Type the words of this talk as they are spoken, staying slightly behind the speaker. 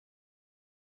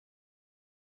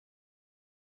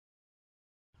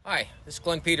Hi, this is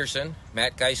Glenn Peterson,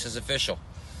 Matt Geis' official.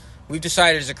 We've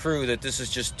decided as a crew that this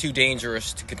is just too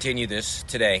dangerous to continue this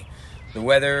today. The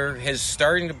weather is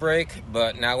starting to break,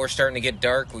 but now we're starting to get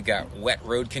dark. We've got wet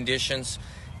road conditions.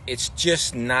 It's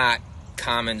just not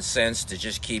common sense to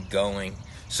just keep going.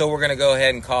 So we're going to go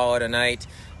ahead and call it a night.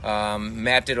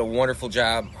 Matt did a wonderful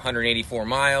job, 184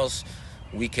 miles.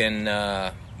 We can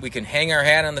hang our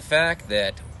hat on the fact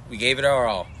that we gave it our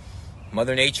all.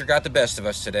 Mother Nature got the best of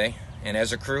us today, and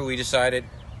as a crew we decided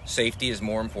safety is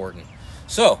more important.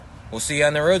 So, we'll see you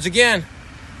on the roads again.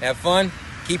 Have fun,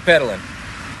 keep pedaling.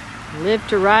 Live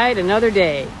to ride another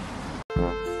day.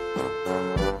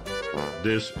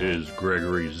 This is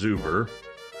Gregory Zuber,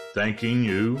 thanking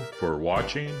you for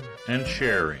watching and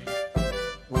sharing.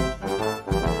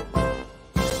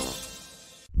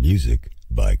 Music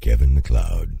by Kevin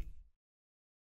MacLeod.